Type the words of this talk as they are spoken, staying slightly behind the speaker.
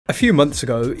A few months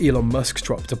ago, Elon Musk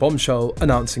dropped a bombshell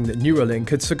announcing that Neuralink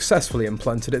had successfully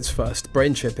implanted its first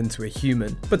brain chip into a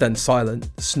human, but then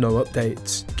silence, no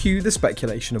updates. Cue the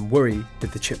speculation and worry.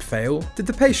 Did the chip fail? Did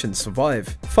the patient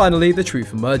survive? Finally, the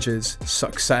truth emerges.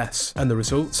 Success. And the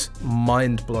results?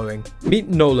 Mind-blowing. Meet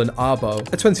Nolan Arbo,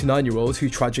 a 29-year-old who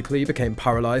tragically became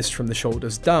paralyzed from the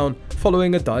shoulders down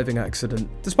following a diving accident.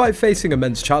 Despite facing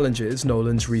immense challenges,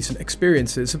 Nolan's recent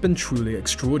experiences have been truly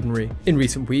extraordinary. In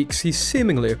recent weeks, he's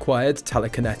seemingly acquired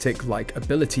telekinetic-like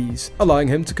abilities, allowing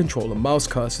him to control a mouse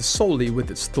cursor solely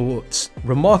with its thoughts.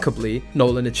 Remarkably,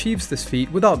 Nolan achieves this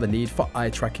feat without the need for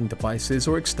eye-tracking devices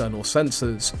or external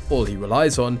sensors. All he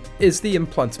relies on is the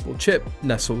implantable chip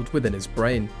nestled within his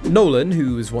brain. Nolan,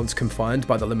 who was once confined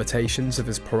by the limitations of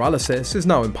his paralysis, is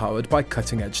now empowered by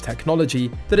cutting-edge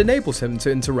technology that enables him to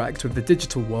interact with the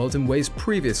digital world in ways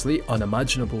previously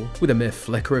unimaginable. With a mere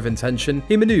flicker of intention,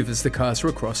 he maneuvers the cursor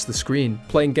across the screen,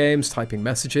 playing games, typing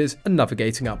messages, and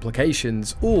navigating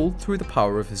applications, all through the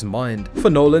power of his mind. For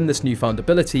Nolan, this newfound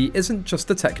ability isn't just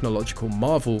a technological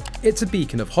marvel, it's a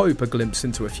beacon of hope, a glimpse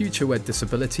into a future where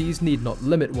disabilities need not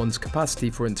limit one's capacity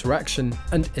for interaction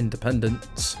and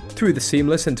independence. Through the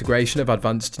seamless integration of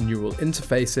advanced neural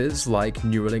interfaces like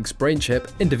Neuralink's brain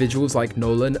chip, individuals like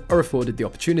Nolan are afforded the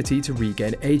opportunity to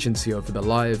regain agency over their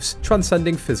lives,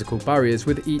 transcending physical barriers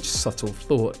with each subtle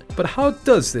thought. But how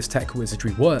does this tech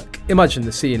wizardry work? Imagine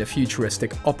the scene: a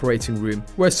futuristic operating room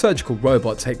where a surgical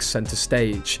robot takes center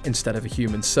stage. Instead of a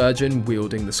human surgeon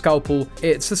wielding the scalpel,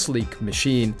 it's a sleek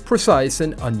machine, precise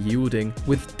and unyielding.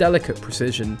 With delicate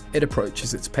precision, it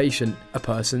approaches its patient, a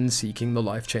person seeking the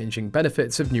life-changing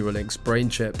benefits of Neuralink's brain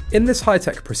chip. In this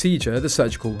high-tech procedure, the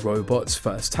surgical robot's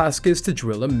first task is to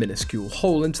drill a minuscule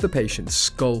hole into the patient's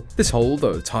skull. This hole,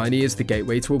 though tiny, is the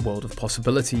gateway to a world of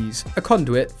possibilities, a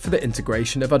conduit for the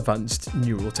integration of advanced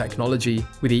neural technology.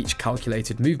 With each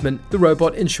calculated movement, the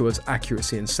robot ensures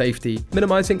accuracy and safety,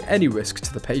 minimizing any risk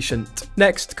to the patient.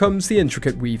 Next comes the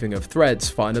intricate weaving of threads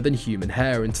finer than human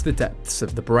hair into the depths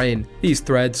of the brain. These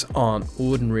threads aren't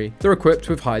ordinary. They're equipped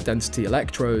with high-density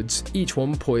electrodes, each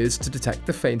one poised to detect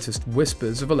the faintest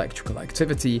whispers of electrical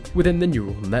activity within the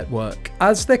neural network.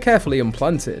 As they're carefully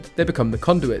implanted, they become the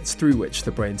conduits through which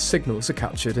the brain's signals are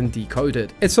captured and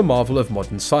decoded. It's a marvel of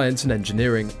modern science and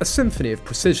engineering, a symphony of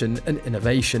precision and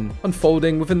innovation,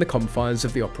 unfolding within the confines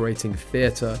of the operating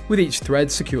theatre. With each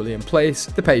thread securely in place,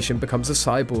 the patient becomes a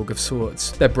cyborg of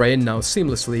sorts, their brain now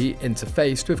seamlessly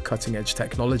interfaced with cutting-edge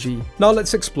technology. Now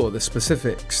let's explore the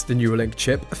specifics. The Neuralink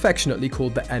chip, affectionately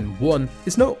called the N1,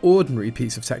 is no ordinary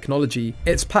piece of technology.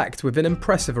 It's packed with an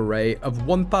impressive array of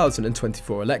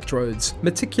 1,024 electrodes,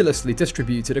 meticulously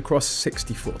distributed across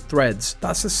 64 threads.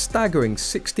 That's a staggering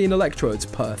 16 electrodes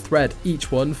per thread,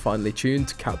 each one finely tuned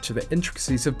to capture the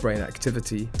intricacies of brain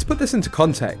activity. To put this into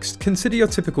context, consider your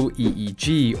typical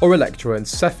EEG or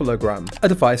electroencephalogram, a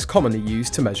device commonly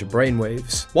used to measure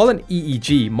brainwaves. While an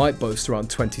EEG might boast around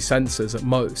 20 sensors at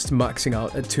most, maxing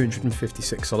out at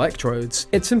 256 electrodes,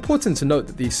 it's important to note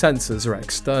that these sensors are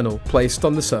external, placed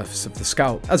on the surface of the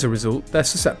scalp. As a result, they're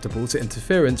susceptible to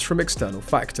interference from external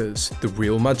factors. The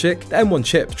real magic? The M1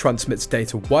 chip transmits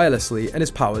data wirelessly and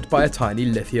is powered by a tiny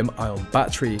lithium-ion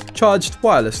battery, charged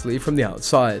wirelessly from the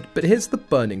outside. But here's the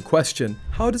burning question: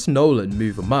 how does Nolan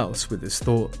move a mouse with his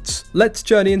thoughts? Let's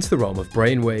journey into the realm of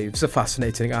brainwaves, a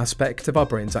fascinating aspect of our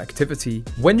brain's activity.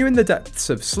 When you're in the depths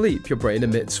of sleep, your brain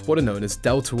emits what are known as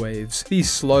delta waves. These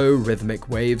slow, rhythmic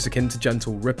waves, akin to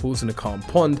gentle ripples in a calm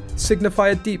pond, signify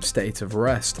a deep state of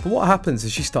rest. But what happens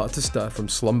as you start to stir from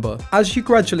slumber? As you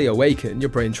gradually awaken, your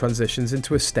brain transitions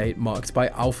into a state marked by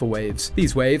alpha waves.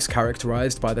 These waves,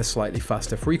 characterized by their slightly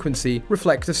faster frequency,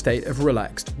 reflect a state of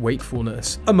relaxed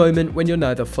wakefulness, a moment when you're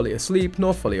neither fully asleep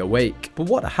nor fully awake. But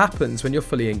what happens when you're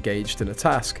fully engaged in a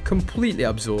task, completely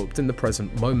absorbed in the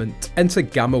present moment? Enter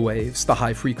gamma waves, the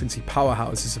high-frequency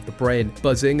powerhouses of the brain,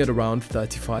 buzzing at around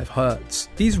 35 Hz.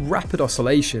 These rapid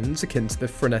oscillations, akin to the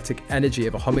frenetic energy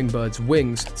of a hummingbird's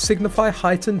wings, signify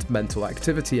heightened mental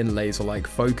activity and laser-like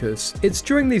focus. It's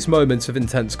during these moments of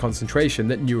intense concentration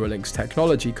that Neuralink's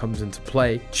technology comes into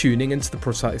play, tuning into the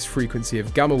precise frequency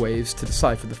of gamma waves to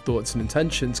decipher the thoughts and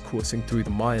intentions coursing through the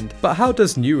mind. But how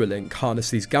does Neuralink harness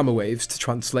these gamma waves to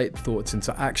translate thoughts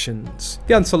into actions?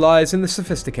 The answer lies in the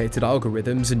sophisticated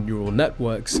algorithms and neural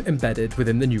networks embedded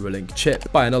within the Neuralink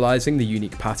chip. By analyzing the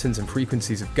unique patterns and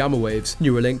frequencies of gamma waves,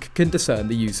 Neuralink can discern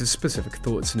the user's specific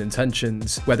thoughts and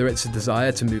intentions, whether it's a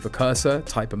desire to move a cursor,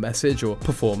 type a message, or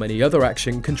perform any other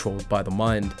action controlled by the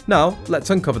mind. Now, let's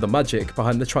uncover the magic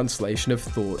behind the translation of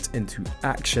thought into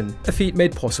action, a feat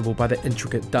made possible by the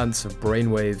intricate dance of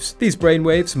brainwaves. These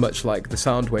brainwaves, much like the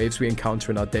sound waves we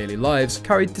encounter in our daily lives, lives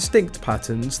carried distinct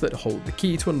patterns that hold the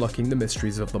key to unlocking the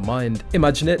mysteries of the mind.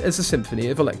 Imagine it as a symphony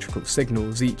of electrical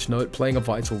signals, each note playing a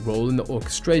vital role in the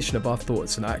orchestration of our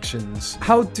thoughts and actions.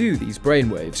 How do these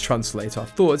brainwaves translate our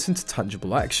thoughts into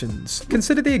tangible actions?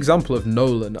 Consider the example of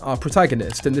Nolan, our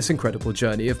protagonist in this incredible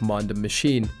journey of mind and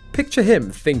machine. Picture him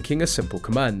thinking a simple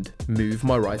command: move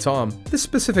my right arm. This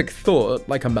specific thought,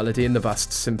 like a melody in the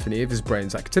vast symphony of his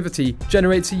brain's activity,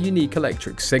 generates a unique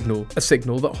electric signal, a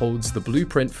signal that holds the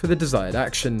blueprint for the desired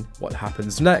action. What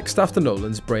happens next after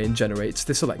Nolan's brain generates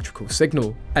this electrical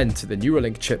signal? Enter the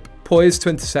Neuralink chip. Poised to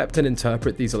intercept and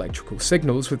interpret these electrical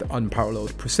signals with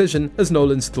unparalleled precision, as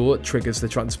Nolan's thought triggers the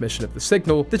transmission of the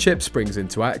signal, the chip springs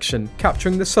into action,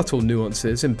 capturing the subtle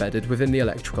nuances embedded within the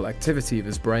electrical activity of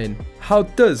his brain. How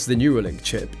does the Neuralink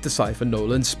chip decipher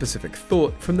Nolan's specific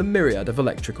thought from the myriad of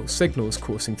electrical signals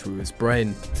coursing through his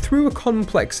brain? Through a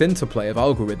complex interplay of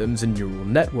algorithms and neural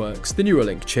networks, the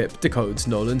Neuralink chip decodes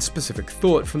Nolan's specific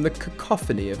thought from the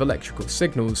cacophony of electrical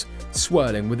signals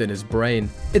swirling within his brain.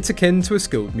 It's akin to a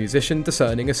skilled musician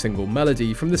discerning a single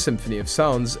melody from the symphony of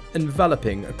sounds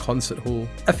enveloping a concert hall,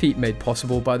 a feat made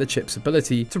possible by the chip's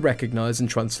ability to recognize and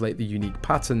translate the unique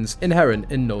patterns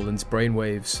inherent in Nolan's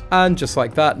brainwaves. And just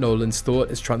like that, Nolan's thought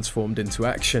is transformed into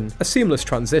action, a seamless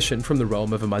transition from the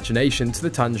realm of imagination to the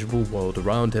tangible world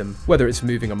around him. Whether it's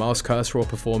moving a mouse cursor or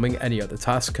performing any other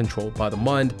task controlled by the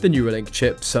mind, the Neuralink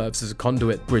chip serves as a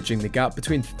conduit, bridging the gap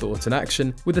between thought and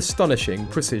action with astonishing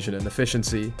precision and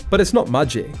efficiency. But it's not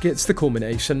magic, it's the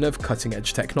culmination of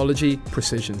cutting-edge technology,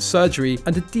 precision surgery,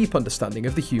 and a deep understanding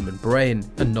of the human brain.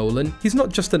 And Nolan, he's not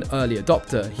just an early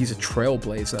adopter, he's a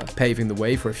trailblazer, paving the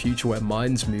way for a future where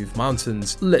minds move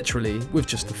mountains, literally with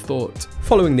just a thought.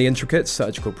 Following the intricate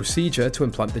surgical procedure to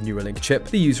implant the Neuralink chip,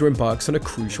 the user embarks on a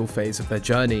crucial phase of their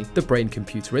journey, the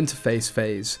brain-computer interface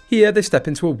phase. Here, they step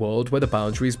into a world where the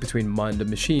boundaries between mind and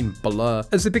machine blur,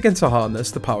 as they begin to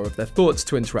harness the power of their thoughts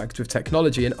to interact with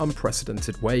technology in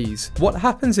unprecedented ways. What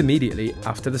happens immediately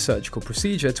after the surgical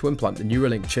procedure to implant the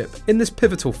Neuralink chip? In this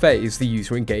pivotal phase, the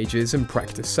user engages in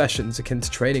practice sessions akin to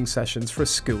training sessions for a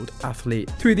skilled athlete.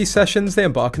 Through these sessions, they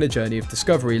embark on a journey of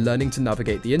discovery, learning to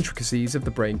navigate the intricacies of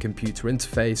the brain-computer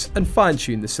interface and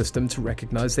fine-tune the system to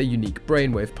recognize their unique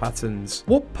brainwave patterns.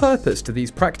 What purpose do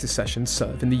these practice sessions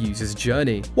serve in the user's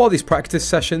journey? While these practice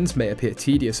sessions may appear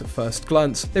tedious at first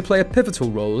glance, they play a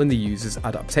pivotal role in the user's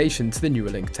adaptation to the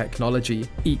Neuralink technology.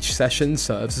 Each session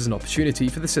serves as an opportunity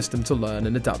for the system to learn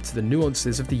and adapt to the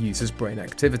nuances of the user's brain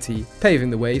activity, paving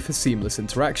the way for seamless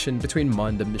interaction between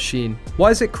mind and machine. Why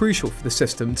is it crucial for the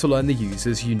system to learn the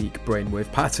user's unique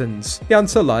brainwave patterns? The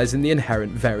answer lies in the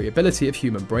inherent variability of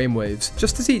human brainwaves.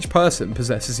 Just as each person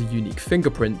possesses a unique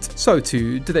fingerprint, so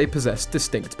too do they possess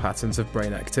distinct patterns of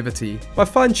brain activity. By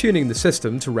fine-tuning the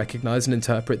system to recognize and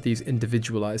interpret these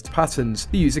individualized patterns,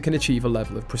 the user can achieve a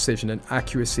level of precision and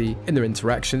accuracy in their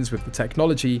interactions with the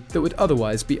technology that would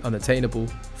otherwise be unattainable.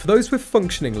 For those with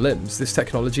functioning limbs, this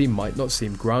technology might not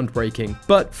seem groundbreaking,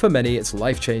 but for many it's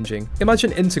life-changing.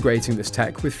 Imagine integrating this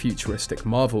tech with futuristic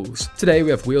marvels. Today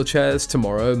we have wheelchairs,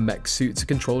 tomorrow mech suits are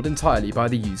controlled entirely by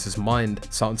the user's mind.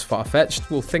 Sounds far-fetched?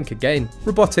 Well, think again.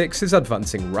 Robotics is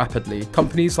advancing rapidly.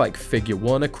 Companies like Figure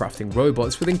One are crafting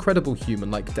robots with incredible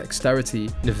human-like dexterity.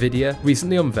 Nvidia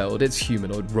recently unveiled its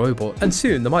humanoid robot, and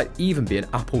soon there might even be an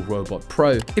Apple Robot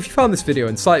Pro. If you found this video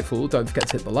insightful, don't forget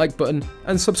to hit the like button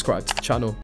and subscribe to the channel.